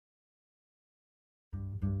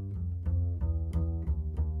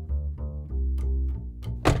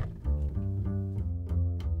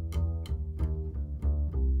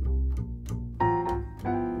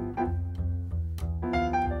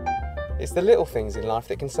It's the little things in life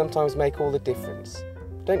that can sometimes make all the difference,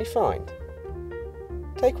 don't you find?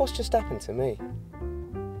 Take what's just happened to me.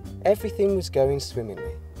 Everything was going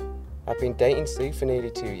swimmingly. I'd been dating Sue for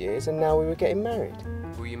nearly 2 years and now we were getting married.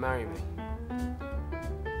 Will you marry me?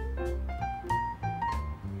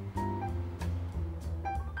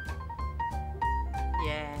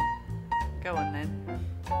 Yeah, go on then.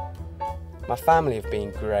 My family have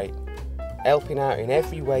been great, helping out in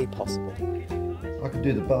every way possible. I could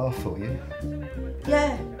do the bar for you.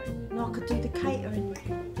 Yeah, and I could do the catering.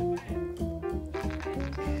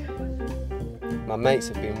 My mates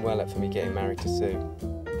have been well up for me getting married to Sue.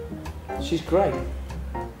 She's great.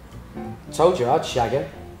 Told you I'd shag her.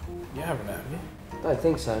 You haven't, have you? Don't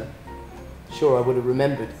think so. Sure, I would have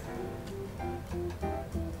remembered.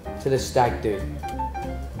 To the stag do.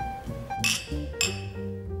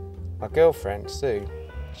 My girlfriend, Sue,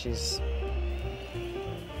 she's...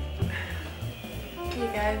 Here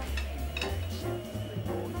you go.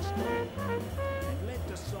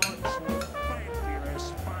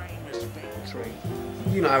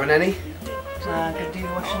 You not having any? Gonna do the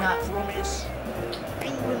washing up.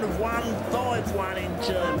 England have won 5-1 in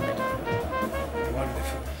Germany.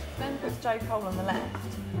 Wonderful. Then puts Joe Cole on the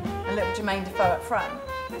left, and little Jermaine Defoe up front.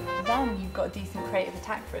 Then you've got a decent creative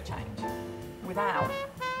attack for a change. Without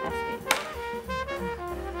Esty.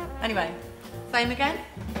 Anyway, same again?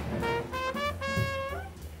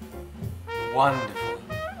 Wonderful.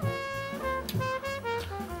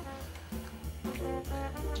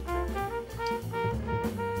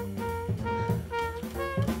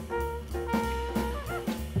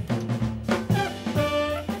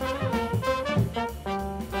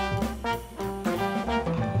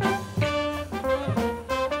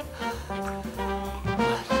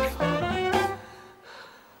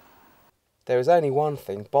 There was only one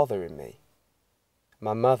thing bothering me.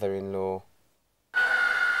 My mother-in-law.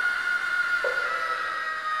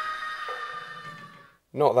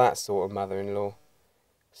 Not that sort of mother-in-law.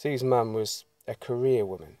 Sue's mum was a career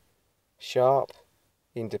woman. Sharp,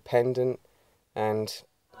 independent, and...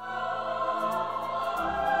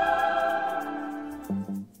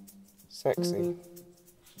 sexy.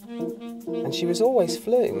 And she was always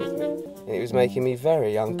flirting with me, and it was making me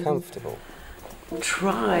very uncomfortable.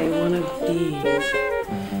 Try one of these.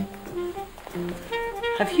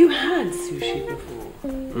 Have you had sushi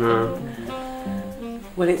before? No.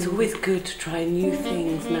 Well, it's always good to try new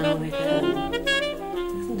things now and again,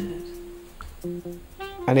 isn't it?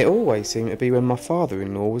 And it always seemed to be when my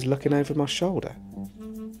father-in-law was looking over my shoulder.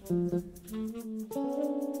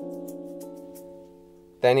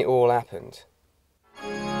 Then it all happened.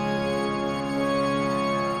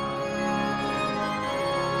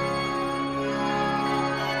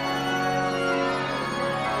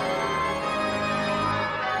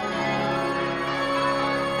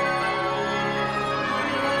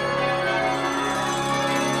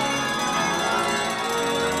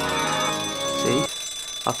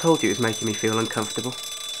 I told you it was making me feel uncomfortable.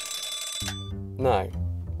 No.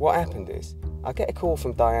 What happened is, I get a call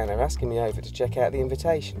from Diana asking me over to check out the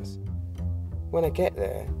invitations. When I get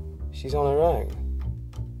there, she's on her own.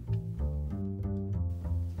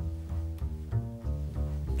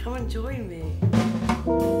 Come and join me.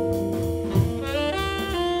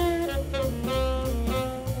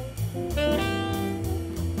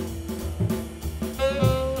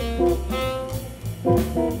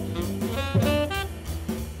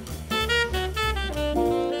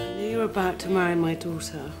 You're about to marry my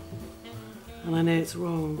daughter, and I know it's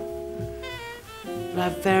wrong, but I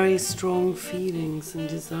have very strong feelings and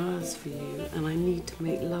desires for you, and I need to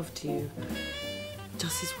make love to you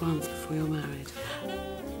just this once before you're married.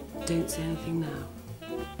 Don't say anything now.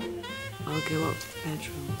 I'll go up to the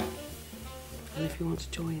bedroom, and if you want to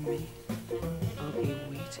join me, I'll be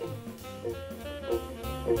waiting.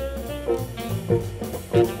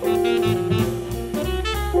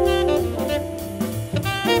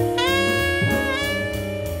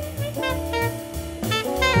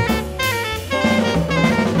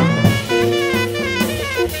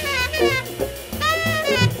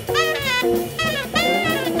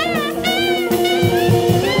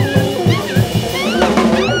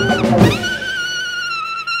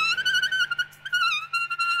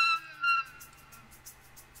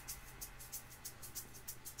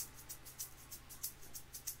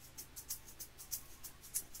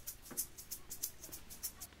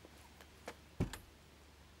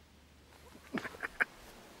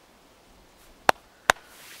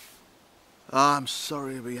 I'm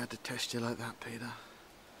sorry we had to test you like that, Peter.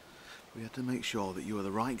 We had to make sure that you were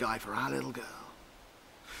the right guy for our little girl.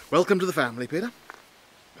 Welcome to the family, Peter.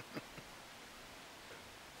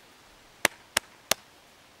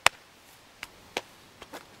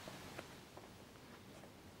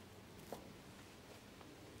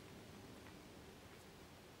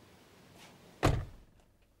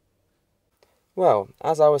 Well,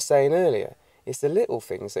 as I was saying earlier, it's the little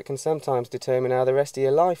things that can sometimes determine how the rest of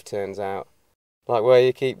your life turns out. Like where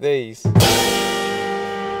you keep these.